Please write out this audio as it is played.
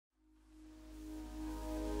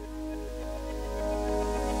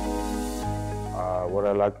What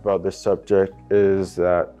I like about this subject is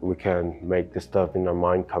that we can make the stuff in our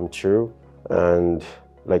mind come true and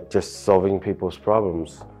like just solving people's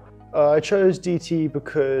problems. I chose DT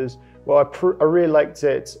because, well, I really liked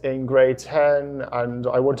it in grade 10 and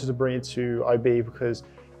I wanted to bring it to IB because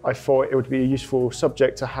I thought it would be a useful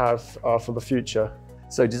subject to have for the future.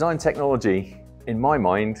 So design technology, in my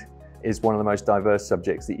mind, is one of the most diverse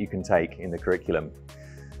subjects that you can take in the curriculum.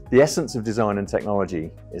 The essence of design and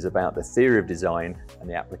technology is about the theory of design and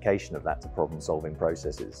the application of that to problem-solving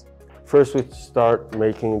processes. First, we start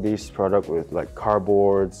making these products with like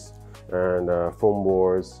cardboards and foam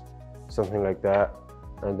boards, something like that.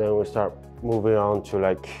 And then we start moving on to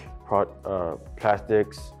like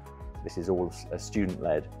plastics. This is all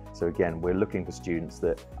student-led. So again, we're looking for students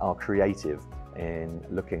that are creative in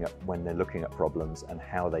when they're looking at problems and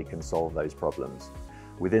how they can solve those problems.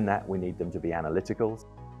 Within that, we need them to be analytical.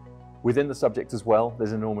 Within the subject as well,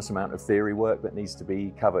 there's an enormous amount of theory work that needs to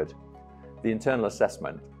be covered. The internal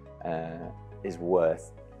assessment is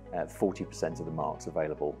worth 40% of the marks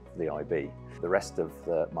available for the IB. The rest of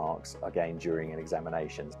the marks are gained during an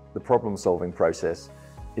examination. The problem-solving process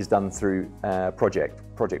is done through project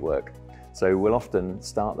work. So we'll often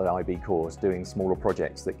start the IB course doing smaller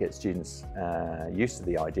projects that get students used to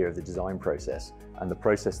the idea of the design process and the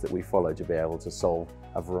process that we follow to be able to solve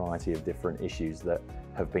a variety of different issues that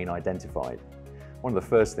have been identified. One of the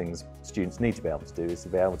first things students need to be able to do is to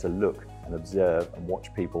be able to look and observe and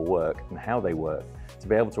watch people work and how they work to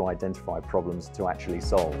be able to identify problems to actually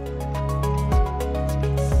solve.